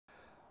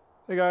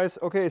Hey guys,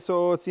 okay,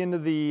 so it's the end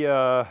of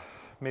the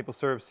maple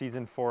syrup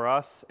season for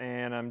us,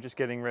 and I'm just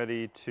getting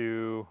ready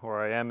to,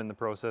 or I am in the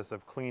process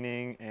of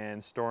cleaning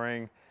and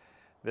storing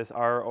this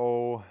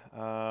RO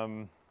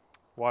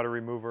water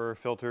remover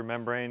filter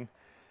membrane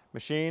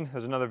machine.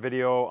 There's another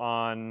video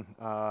on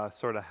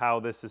sort of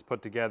how this is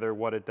put together,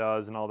 what it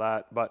does and all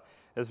that, but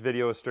this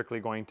video is strictly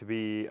going to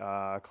be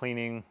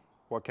cleaning,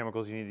 what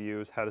chemicals you need to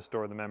use, how to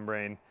store the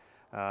membrane,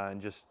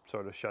 and just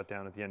sort of shut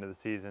down at the end of the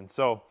season.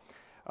 So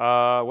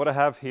what I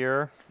have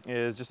here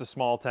is just a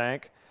small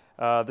tank.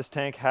 This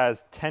tank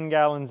has 10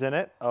 gallons in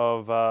it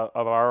of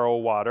RO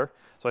water.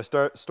 So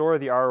I store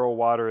the RO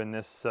water in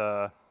this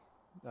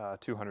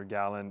 200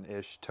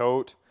 gallon-ish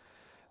tote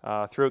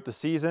throughout the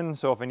season.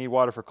 So if I need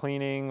water for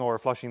cleaning or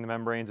flushing the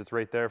membranes, it's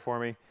right there for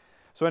me.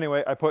 So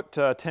anyway, I put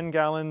 10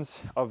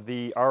 gallons of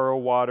the RO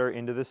water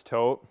into this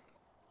tote,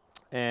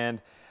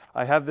 and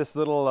I have this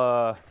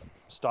little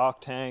stock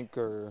tank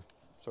or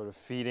sort of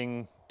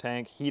feeding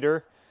tank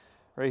heater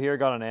right here,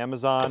 got on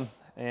Amazon,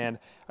 and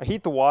I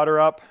heat the water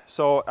up.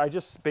 So I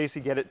just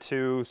basically get it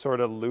to sort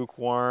of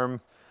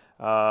lukewarm.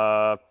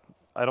 I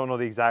don't know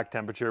the exact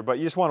temperature, but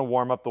you just want to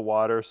warm up the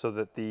water so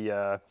that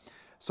the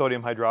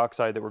sodium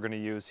hydroxide that we're going to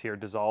use here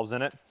dissolves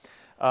in it.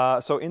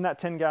 So in that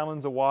 10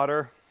 gallons of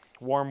water,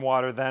 warm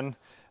water, then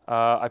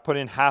I put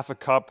in half a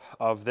cup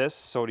of this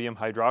sodium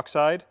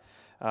hydroxide.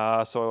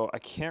 So I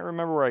can't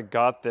remember where I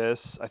got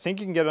this. I think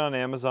you can get it on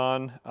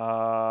Amazon.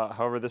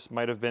 However, this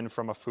might have been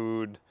from a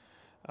food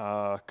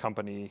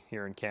company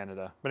here in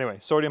Canada. But anyway,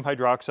 sodium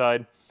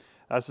hydroxide,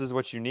 this is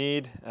what you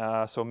need.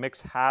 So mix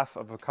half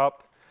of a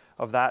cup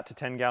of that to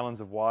 10 gallons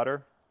of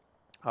water.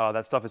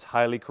 That stuff is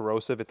highly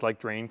corrosive. It's like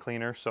drain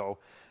cleaner, so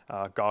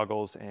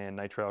goggles and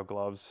nitrile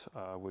gloves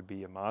would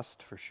be a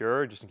must for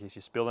sure, just in case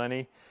you spill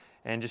any.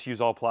 And just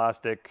use all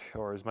plastic,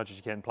 or as much as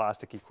you can,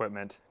 plastic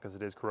equipment, because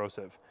it is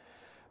corrosive.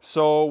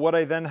 So what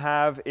I then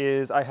have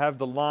is I have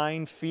the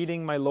line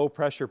feeding my low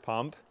pressure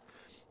pump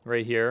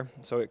right here.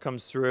 So it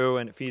comes through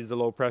and it feeds the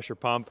low pressure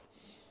pump.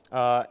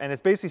 And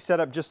it's basically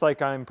set up just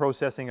like I'm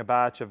processing a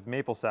batch of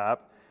maple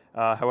sap.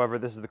 However,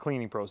 this is the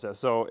cleaning process.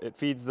 So it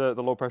feeds the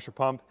low pressure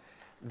pump.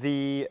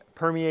 The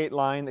permeate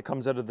line that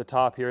comes out of the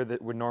top here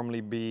that would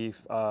normally be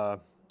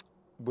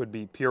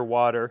pure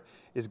water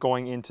is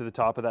going into the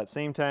top of that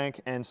same tank,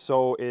 and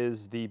so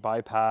is the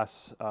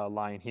bypass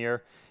line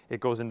here. It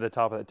goes into the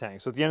top of the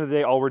tank. So at the end of the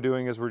day, all we're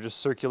doing is we're just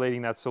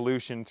circulating that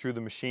solution through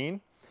the machine.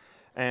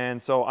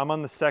 And so I'm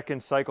on the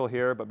second cycle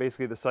here, but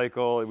basically the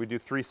cycle, we do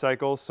 3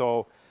 cycles.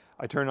 So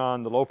I turn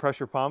on the low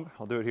pressure pump.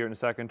 I'll do it here in a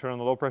second. Turn on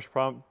the low pressure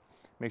pump,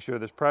 make sure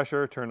there's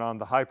pressure, turn on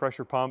the high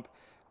pressure pump.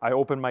 I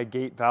open my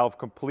gate valve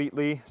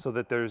completely so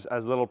that there's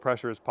as little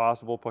pressure as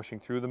possible pushing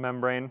through the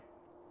membrane.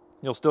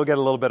 You'll still get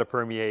a little bit of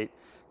permeate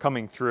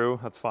coming through.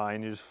 That's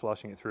fine, you're just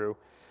flushing it through.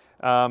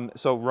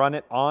 So run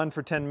it on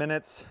for 10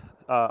 minutes,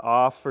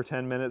 off for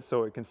 10 minutes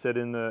so it can sit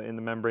in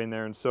the membrane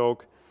there and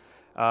soak.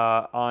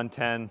 On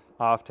 10,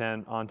 off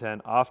 10, on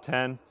 10, off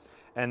 10.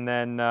 And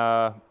then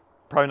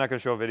probably not going to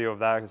show a video of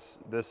that because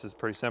this is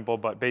pretty simple,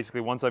 but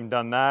basically once I'm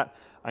done that,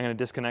 I'm going to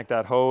disconnect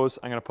that hose.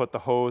 I'm going to put the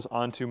hose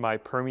onto my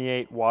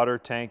permeate water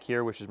tank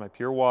here, which is my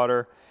pure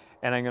water,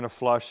 and I'm going to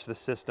flush the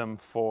system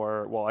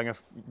for, well, I'm going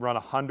to run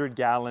 100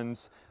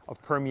 gallons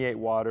of permeate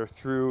water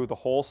through the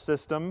whole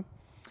system,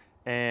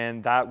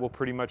 and that will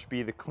pretty much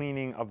be the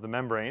cleaning of the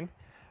membrane.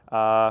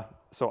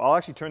 So I'll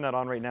actually turn that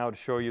on right now to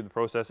show you the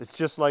process. It's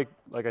just like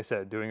I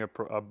said, doing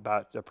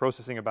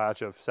processing a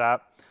batch of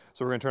sap.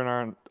 So we're going to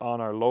turn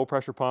on our low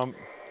pressure pump.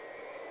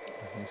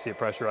 You can see it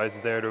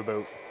pressurizes there to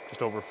about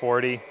just over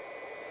 40.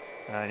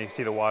 And you can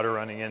see the water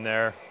running in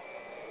there.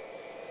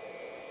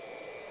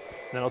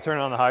 Then I'll turn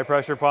on the high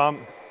pressure pump,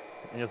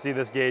 and you'll see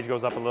this gauge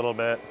goes up a little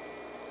bit,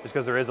 just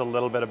because there is a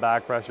little bit of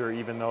back pressure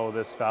even though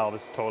this valve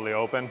is totally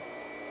open.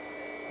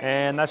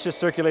 And that's just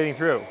circulating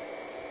through.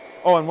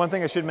 Oh, and one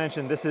thing I should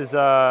mention, this is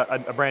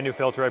a brand new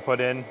filter I put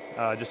in,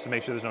 just to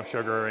make sure there's no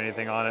sugar or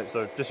anything on it.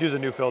 So just use a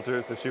new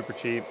filter, they're super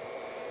cheap.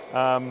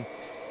 And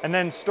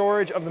then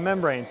storage of the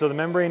membrane. So the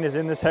membrane is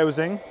in this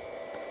housing.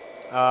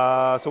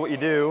 So what you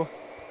do,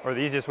 or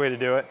the easiest way to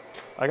do it,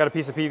 I got a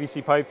piece of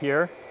PVC pipe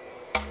here.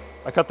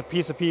 I cut the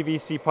piece of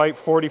PVC pipe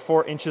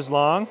 44 inches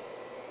long.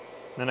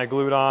 Then I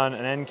glued on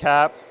an end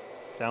cap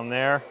down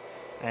there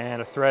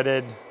and a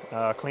threaded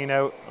clean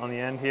out on the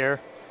end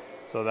here.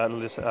 So that'll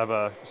just have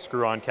a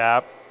screw-on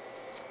cap.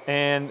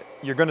 And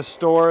you're going to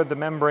store the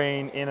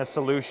membrane in a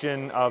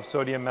solution of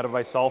sodium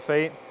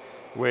metabisulfate,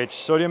 which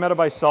sodium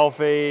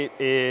metabisulfate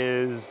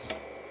is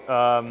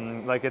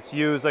like it's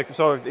used, like,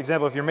 so for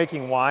example, if you're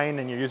making wine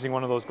and you're using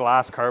one of those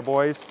glass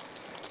carboys,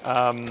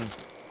 the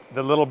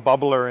little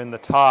bubbler in the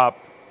top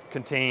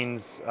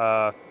contains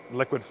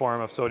liquid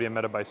form of sodium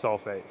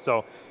metabisulfate.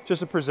 So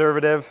just a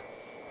preservative.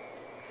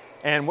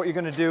 And what you're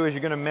going to do is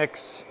you're going to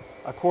mix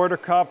a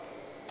 1/4 cup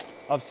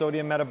of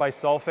sodium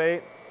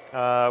metabisulfate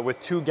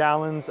with 2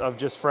 gallons of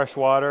just fresh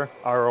water.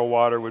 RO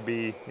water would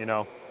be, you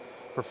know,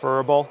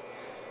 preferable.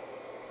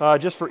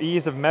 Just for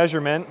ease of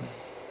measurement,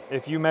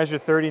 if you measure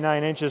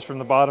 39 inches from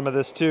the bottom of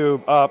this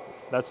tube up,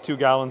 that's 2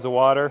 gallons of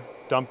water.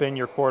 dump in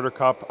your 1/4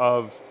 cup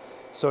of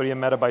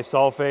sodium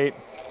metabisulfate,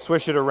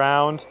 swish it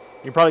around.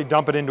 You probably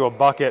dump it into a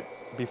bucket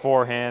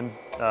beforehand,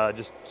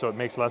 just so it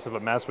makes less of a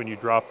mess when you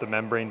drop the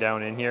membrane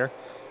down in here.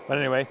 But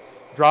anyway,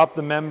 drop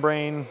the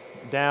membrane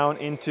down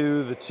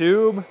into the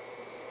tube.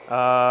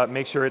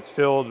 Make sure it's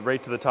filled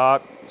right to the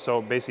top.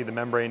 So basically the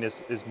membrane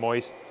is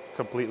moist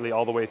completely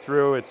all the way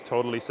through. It's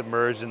totally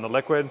submerged in the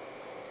liquid.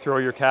 Throw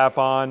your cap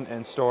on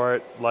and store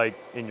it like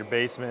in your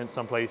basement,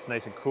 someplace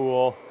nice and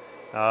cool,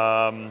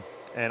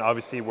 and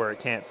obviously where it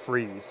can't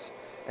freeze.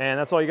 And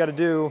that's all you got to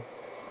do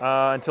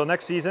until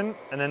next season.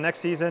 And then next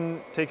season,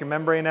 take your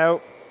membrane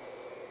out,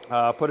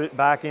 put it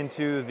back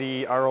into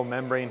the RO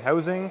membrane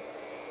housing,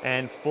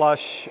 and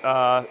flush.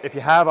 If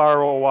you have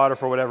RO water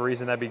for whatever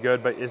reason, that'd be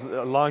good, but as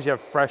long as you have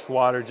fresh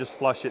water, just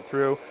flush it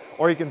through.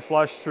 Or you can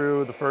flush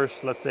through the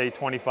first, let's say,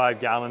 25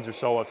 gallons or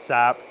so of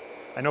sap.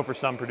 I know for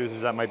some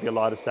producers that might be a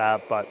lot of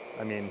sap, but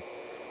I mean,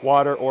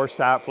 water or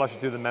sap, flush it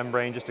through the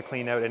membrane just to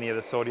clean out any of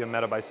the sodium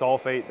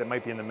metabisulfate that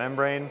might be in the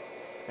membrane.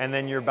 And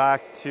then you're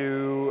back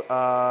to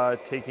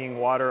taking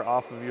water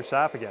off of your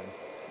sap again.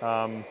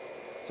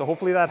 So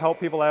hopefully that helped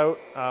people out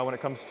when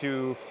it comes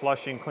to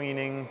flushing,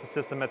 cleaning the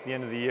system at the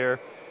end of the year.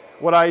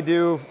 What I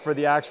do for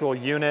the actual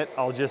unit,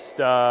 I'll just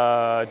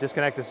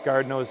disconnect this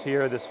garden hose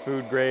here, this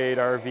food grade,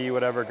 RV,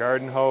 whatever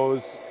garden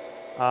hose.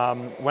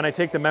 When I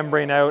take the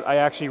membrane out, I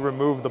actually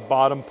remove the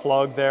bottom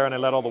plug there and I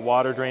let all the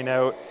water drain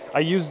out. I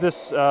use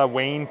this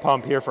Wayne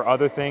pump here for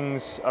other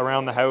things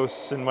around the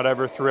house and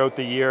whatever throughout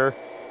the year,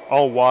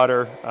 all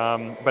water.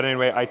 But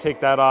anyway, I take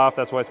that off.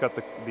 That's why it's got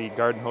the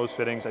garden hose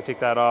fittings. I take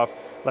that off,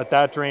 let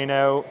that drain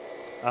out.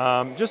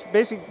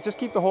 Just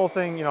keep the whole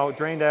thing, you know,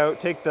 drained out.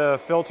 Take the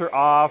filter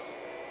off,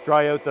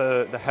 dry out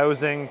the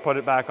housing, put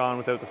it back on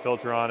without the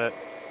filter on it,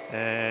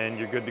 and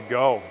you're good to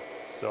go.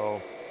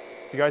 So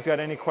if you guys got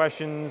any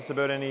questions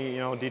about any, you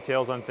know,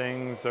 details on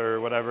things or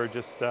whatever,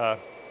 just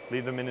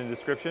leave them in the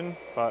description.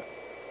 But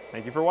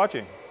thank you for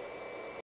watching.